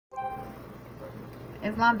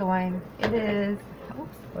Islam Dwayne. It is.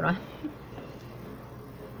 Oops, hold on.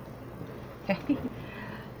 Okay.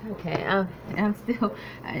 Okay. I'm still.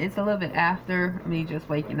 It's a little bit after me just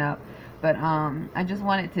waking up, but I just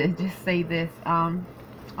wanted to just say this.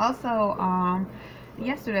 Also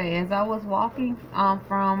yesterday as I was walking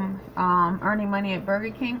from earning money at Burger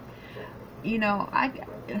King, you know, I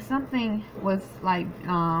something was like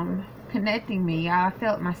connecting me. I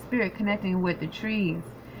felt my spirit connecting with the trees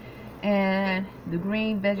and the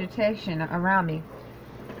green vegetation around me.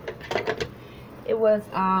 It was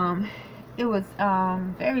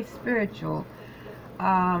very spiritual,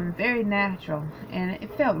 very natural, and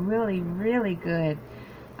it felt really, really good.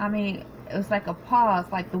 I mean, it was like a pause,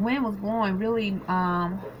 like the wind was blowing really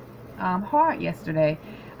hard yesterday.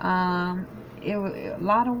 It was a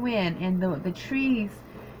lot of wind, and the trees,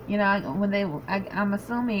 you know, when they, I'm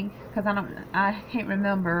assuming, because I can't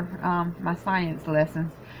remember my science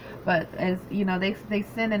lessons, but as you know, they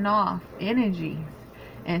sending off energies,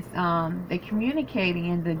 and they communicating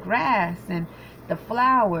in the grass and the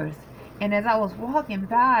flowers. And as I was walking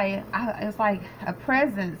by, it was like a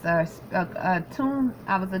presence, a tune.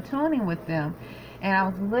 I was attuning with them, and I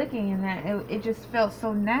was looking, and it just felt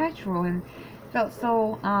so natural and felt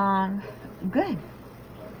so good.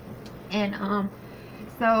 And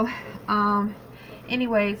so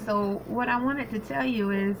anyway, so what I wanted to tell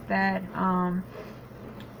you is that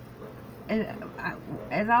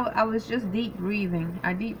as I was just deep breathing,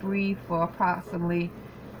 I deep breathed for approximately,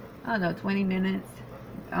 I don't know, 20 minutes,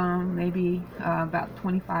 maybe about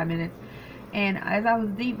 25 minutes. And as I was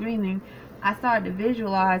deep breathing, I started to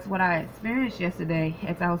visualize what I experienced yesterday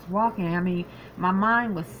as I was walking. I mean, my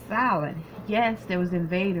mind was silent. Yes, there was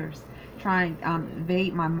invaders trying to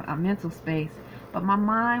invade my mental space, but my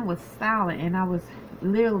mind was silent, and I was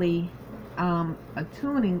literally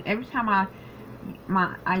attuning. Every time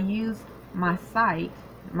I used my sight,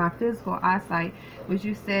 my physical eyesight, which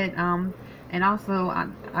you said, and also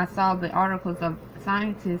I saw the articles of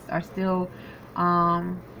scientists are still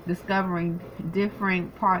discovering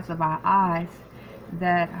different parts of our eyes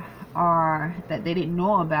that they didn't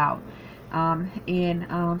know about.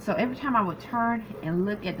 So every time I would turn and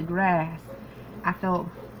look at the grass, I felt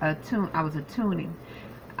I was attuning.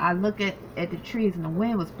 I look at the trees, and the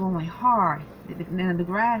wind was blowing hard. The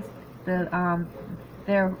grass,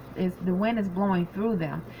 the wind is blowing through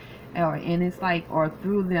them, and it's like, or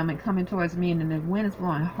through them and coming towards me, and then the wind is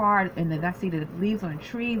blowing hard, and then I see the leaves on the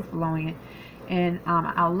trees blowing it. And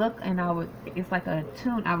I'll look, and it's like I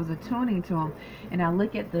was attuning to them, and I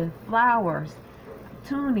look at the flowers,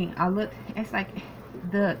 tuning. It's like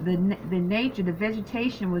the nature, the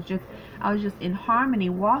vegetation was just, I was just in harmony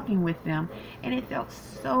walking with them, and it felt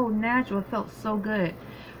so natural. It felt so good.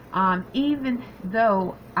 Even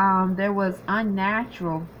though there was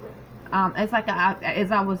unnatural, it's like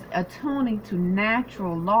as I was attuning to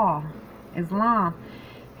natural law, Islam,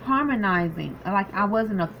 harmonizing, like I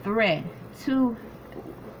wasn't a threat to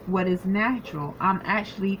what is natural. I'm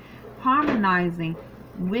actually harmonizing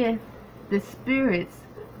with the spirits,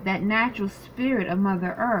 that natural spirit of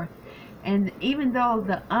Mother Earth. And even though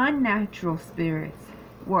the unnatural spirits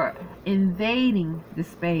were invading the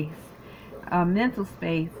space, mental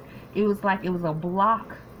space, it was like it was a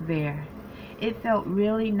block there. It felt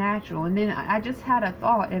really natural. And then I just had a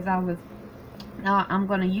thought as I was, I'm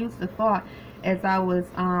going to use the thought as I was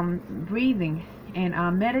breathing and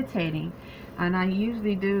meditating. And I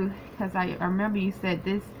usually do, because I remember you said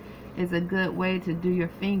this is a good way to do your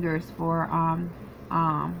fingers for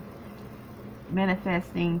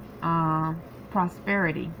manifesting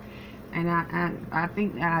prosperity. And I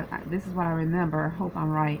think this is what I remember. I hope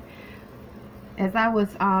I'm right. As I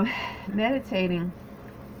was meditating,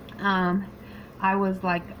 I was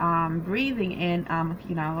like breathing, and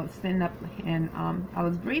you know, I was sitting up, and I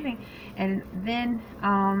was breathing, and then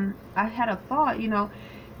I had a thought, you know.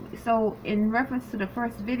 So in reference to the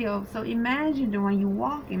first video, so imagine when you're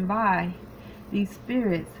walking by these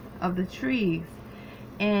spirits of the trees,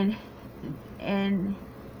 and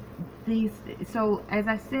these, so as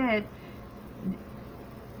I said,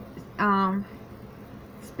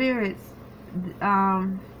 spirits,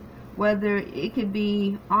 whether it could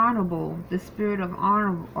be honorable, the spirit of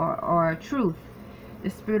honor, or truth, the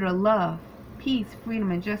spirit of love, peace,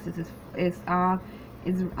 freedom, and justice is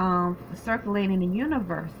circulating the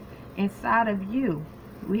universe inside of you.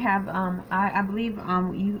 We have I believe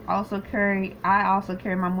you also carry, I also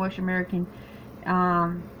carry my Moorish American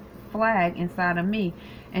flag inside of me,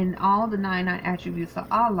 and all the 99 attributes of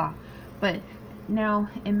Allah. But now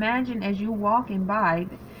imagine as you're walking by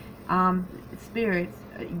spirits,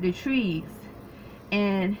 the trees,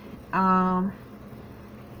 and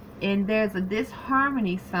and there's a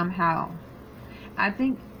disharmony somehow. I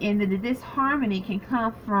think in the disharmony can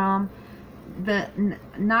come from the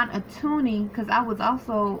not attuning, because I was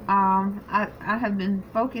also I have been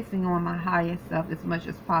focusing on my highest self as much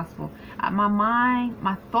as possible. My mind,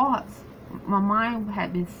 my thoughts, my mind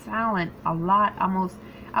had been silent a lot, almost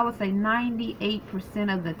I would say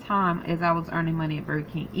 98% of the time as I was earning money at Burger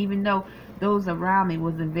King, even though those around me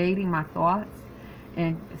was invading my thoughts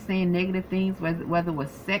and saying negative things, whether it was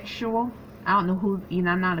sexual. I don't know who,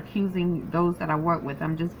 I'm not accusing those that I work with.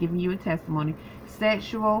 I'm just giving you a testimony.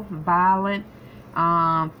 Sexual, violent,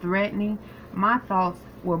 threatening. My thoughts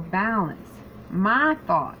were balanced. My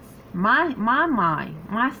thoughts, my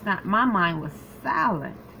mind was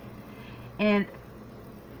silent. And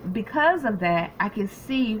because of that, I could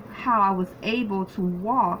see how I was able to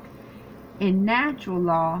walk in natural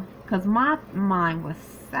law, because my mind was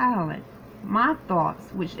silent. My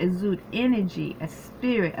thoughts, which exude energy, a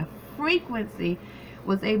spirit, a frequency,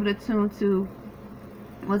 was able to tune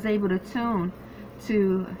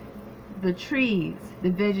to the trees, the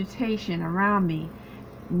vegetation around me,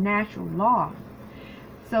 natural law.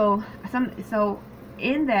 So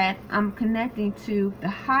in that, I'm connecting to the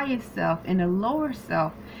highest self and the lower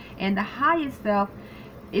self. And the highest self,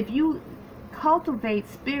 if you cultivate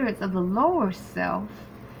spirits of the lower self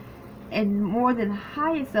and more than the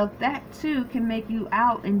highest self, that too can make you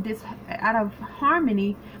out of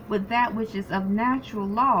harmony with that which is of natural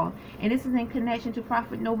law. And this is in connection to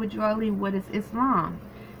Prophet Noble Drew Ali, what is Islam,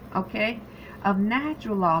 okay? Of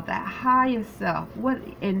natural law, that highest self. What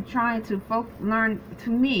in trying to learn, to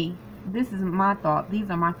me, this is my thought, these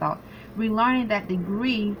are my thoughts, relearning that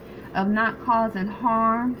degree of not causing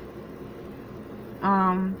harm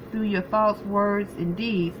through your thoughts, words, and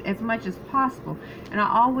deeds as much as possible. And I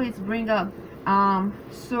always bring up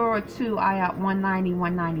Surah 2, Ayat 190,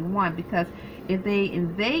 191, because if they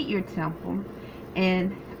invade your temple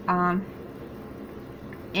and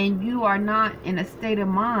you are not in a state of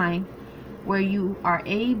mind where you are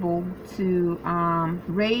able to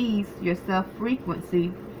raise your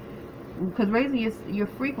self-frequency, because raising your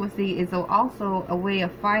frequency is also a way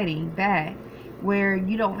of fighting back, where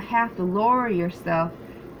you don't have to lower yourself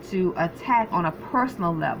to attack on a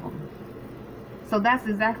personal level. So that's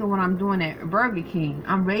exactly what I'm doing at Burger King.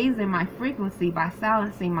 I'm raising my frequency by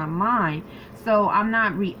silencing my mind, so I'm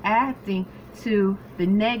not reacting to the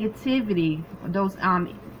negativity, those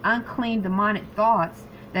unclean demonic thoughts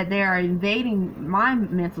that they are invading my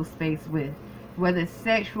mental space with, whether it's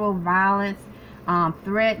sexual violence,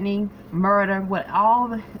 threatening, murder, all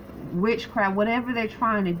the witchcraft, whatever they're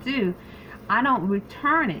trying to do. I don't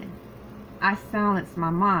return it. I silence my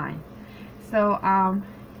mind. So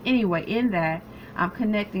anyway, in that, I'm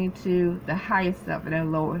connecting to the highest self and the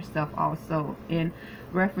lower self also, in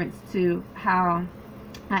reference to how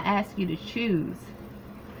I ask you to choose,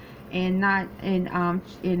 and not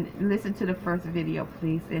and listen to the first video,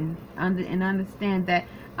 please, and understand that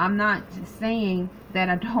I'm not saying that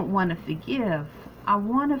I don't want to forgive. I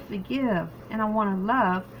want to forgive and I want to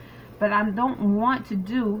love, but I don't want to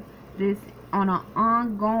do this on an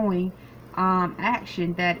ongoing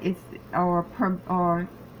action that is or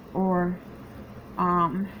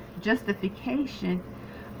justification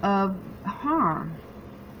of harm.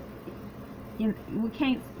 We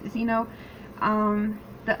can't,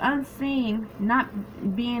 the unseen,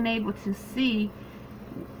 not being able to see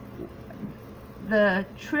the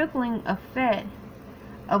trickling effect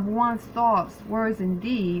of one's thoughts, words, and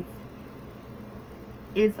deeds,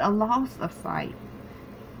 is a loss of sight.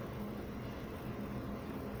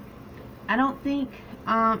 I don't think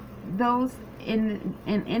those in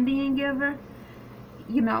Indian Giver,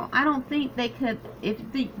 I don't think they could, if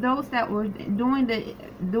those that were doing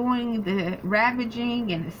the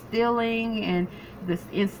ravaging and the stealing and the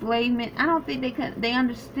enslavement, I don't think they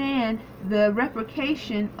understand the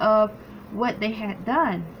replication of what they had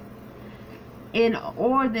done,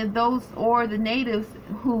 or the natives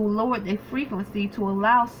who lowered their frequency to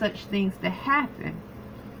allow such things to happen,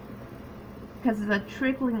 because it's a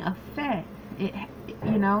trickling effect.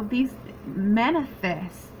 These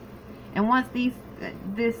manifest, and once these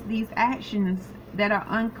actions that are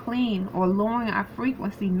unclean or lowering our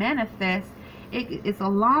frequency manifest, it's a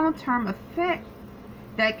long-term effect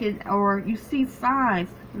that can, or you see signs,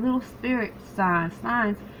 little spirit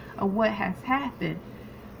signs of what has happened.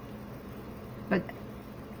 But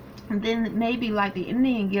then maybe like the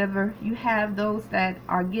Indian Giver, you have those that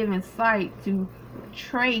are given sight to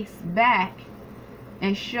trace back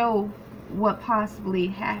and show what possibly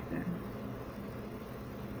happened.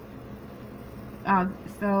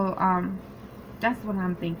 So that's what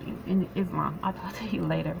I'm thinking in Islam. I'll talk to you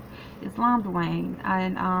later. Islam, Dwayne.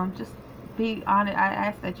 And just be honest. I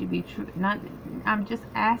ask that you be true. Not, I'm just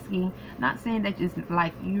asking, not saying that it's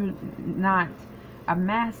like you're not a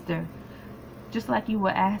master, just like you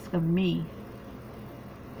would ask of me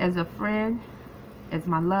as a friend, as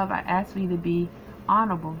my love. I ask for you to be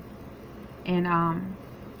honorable and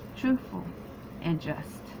truthful and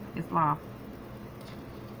just. Islam.